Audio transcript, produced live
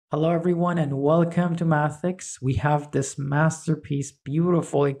Hello, everyone, and welcome to Mathics. We have this masterpiece,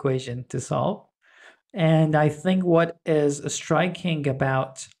 beautiful equation to solve. And I think what is striking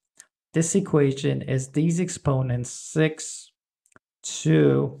about this equation is these exponents 6,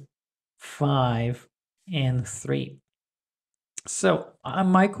 2, 5, and 3. So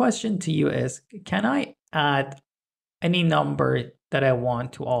my question to you is, can I add any number that I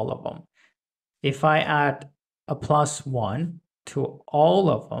want to all of them? If I add a +1 to all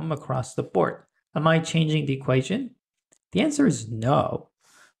of them across the board, am I changing the equation? The answer is no.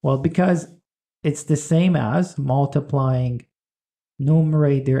 Well, because it's the same as multiplying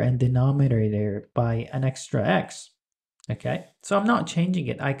numerator and denominator by an extra x. Okay, so I'm not changing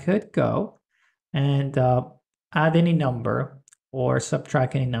it. I could go and add any number or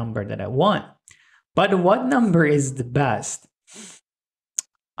subtract any number that I want. But what number is the best?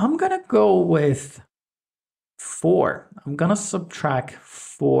 I'm going to go with 4. I'm going to subtract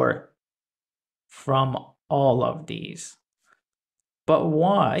 4 from all of these. But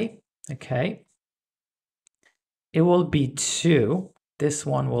why? Okay. It will be 2. This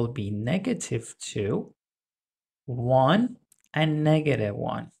one will be -2, 1, and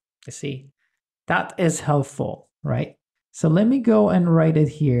 -1. You see, that is helpful, right? So let me go and write it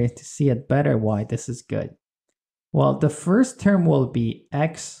here to see it better why this is good. Well, the first term will be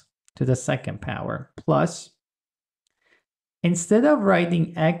x to the second power plus, instead of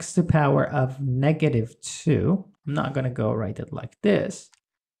writing x to the power of -2, I'm not going to go write it like this.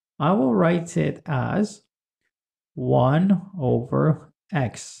 I will write it as 1 over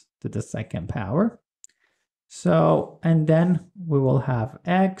x to the second power. So, and then we will have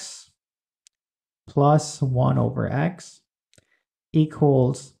x plus 1 over x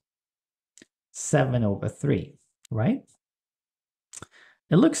equals 7 over 3, right?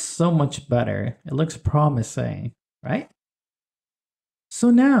 It looks so much better. It looks promising, right? So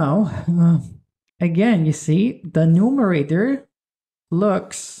now, again, you see, the numerator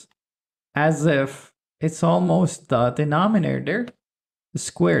looks as if it's almost the denominator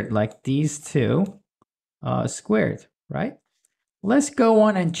squared, like these two squared, right? Let's go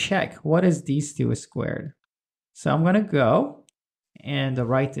on and check what is these two squared. So I'm going to go and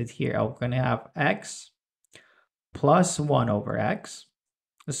write it here. I'm going to have x plus 1 over x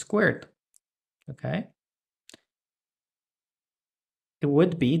squared, okay? It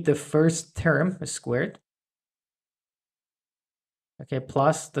would be the first term squared, okay,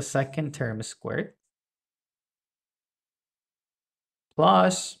 plus the second term squared,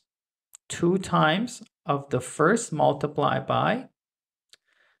 plus 2 times of the first multiplied by,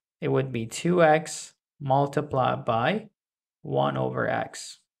 it would be 2x multiplied by 1 over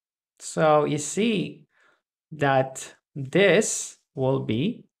x. So you see that this will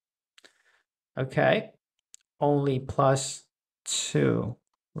be, okay, only +2,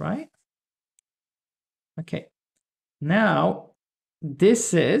 right? Okay, now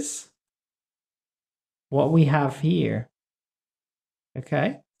this is what we have here,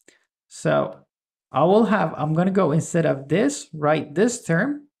 okay? So I'm going to go, instead of this, write this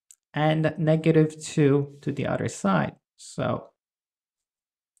term and -2 to the other side. So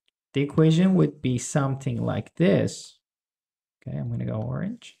the equation would be something like this. Okay, I'm going to go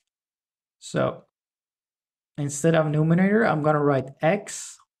orange. So instead of numerator, I'm going to write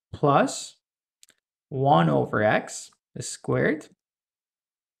x plus 1 over x squared.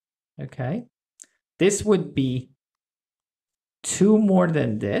 Okay, this would be 2 more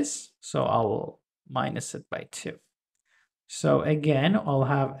than this, so I will minus it by 2. So again, I'll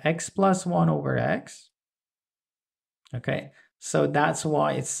have x plus 1 over x. Okay, so that's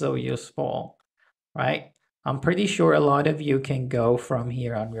why it's so useful, right? I'm pretty sure a lot of you can go from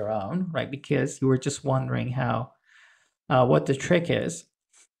here on your own, right? Because you were just wondering how, what the trick is.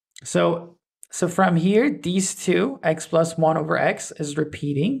 So from here, these two, x plus 1 over x is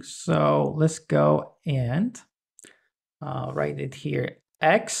repeating. So let's go and write it here.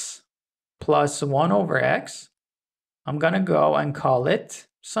 X plus 1 over x. I'm going to go and call it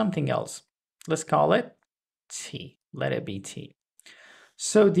something else. Let's call it t. Let it be t.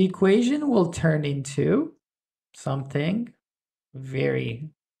 So the equation will turn into something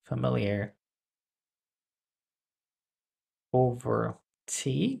very familiar. Over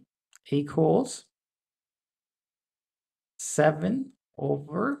t equals 7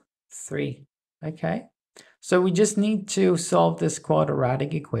 over 3. Okay, so we just need to solve this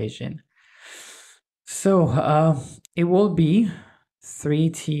quadratic equation. So it will be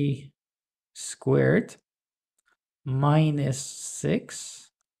 3t squared minus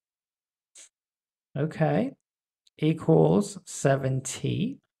 6, okay, equals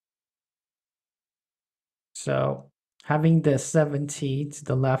 7t. So having the 7t to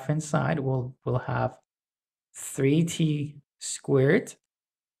the left-hand side, we'll have 3t squared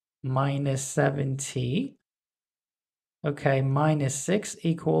minus 7t, okay, minus 6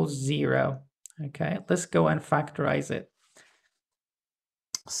 equals 0. Okay, let's go and factorize it.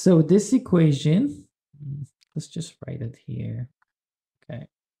 So this equation, let's just write it here. Okay.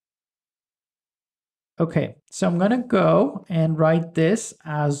 Okay, so I'm going to go and write this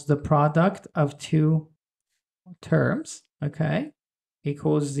as the product of two terms, okay,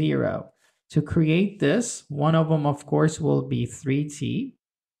 equals 0. To create this, one of them, of course, will be 3t.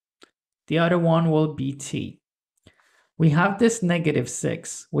 The other one will be t. We have this negative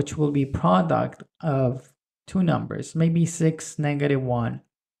 6, which will be product of two numbers, maybe 6, negative 1,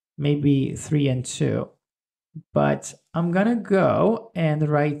 maybe 3 and 2. But I'm going to go and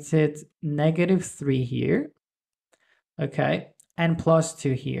write it negative 3 here, okay, and plus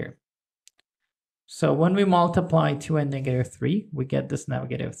 2 here. So when we multiply 2 and negative 3, we get this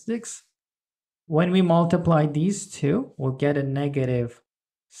negative 6. When we multiply these two, we'll get a negative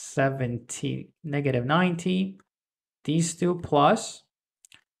 7t, negative 9t. These two plus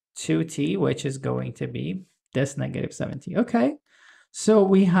 2t, which is going to be this negative 7t. Okay, so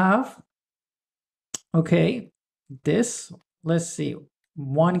we have, okay, this, let's see,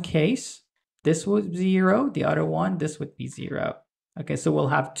 one case, this would be 0. The other one, this would be 0. Okay, so we'll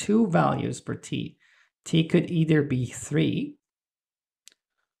have two values for t. T could either be 3,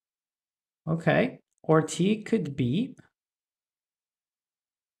 okay, or t could be,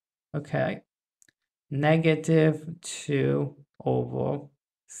 okay, negative 2 over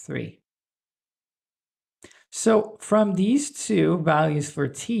 3. So from these two values for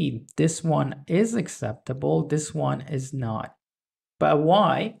t, this one is acceptable, this one is not. But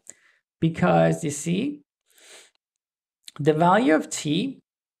why? Because you see, the value of t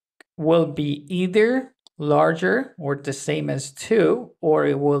will be either larger or the same as 2, or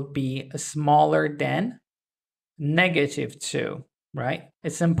it will be smaller than negative 2, right?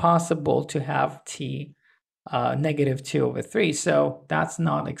 It's impossible to have t negative 2 over 3, so that's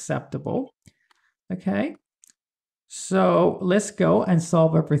not acceptable. Okay, so let's go and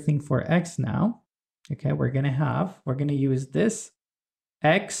solve everything for x now. Okay, we're going to use this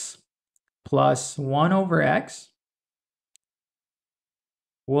x plus 1 over x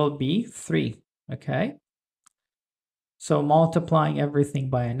will be 3, okay? So multiplying everything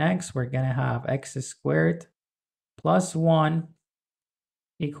by an x, we're going to have x squared plus 1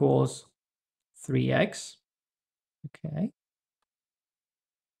 equals 3x, okay?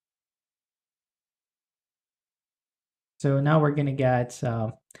 So now we're going to get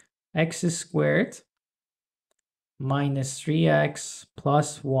x squared minus 3x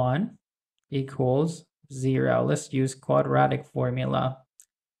plus 1 equals 0. Let's use quadratic formula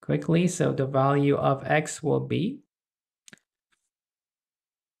quickly. So the value of x will be,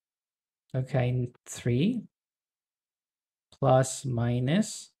 okay, 3 plus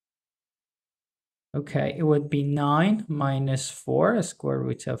minus, okay, it would be 9 minus 4, a square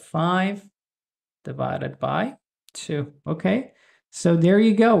root of 5 divided by 2. Okay, so there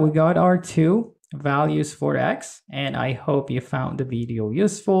you go. We got our two values for x, and I hope you found the video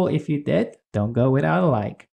useful. If you did, don't go without a like.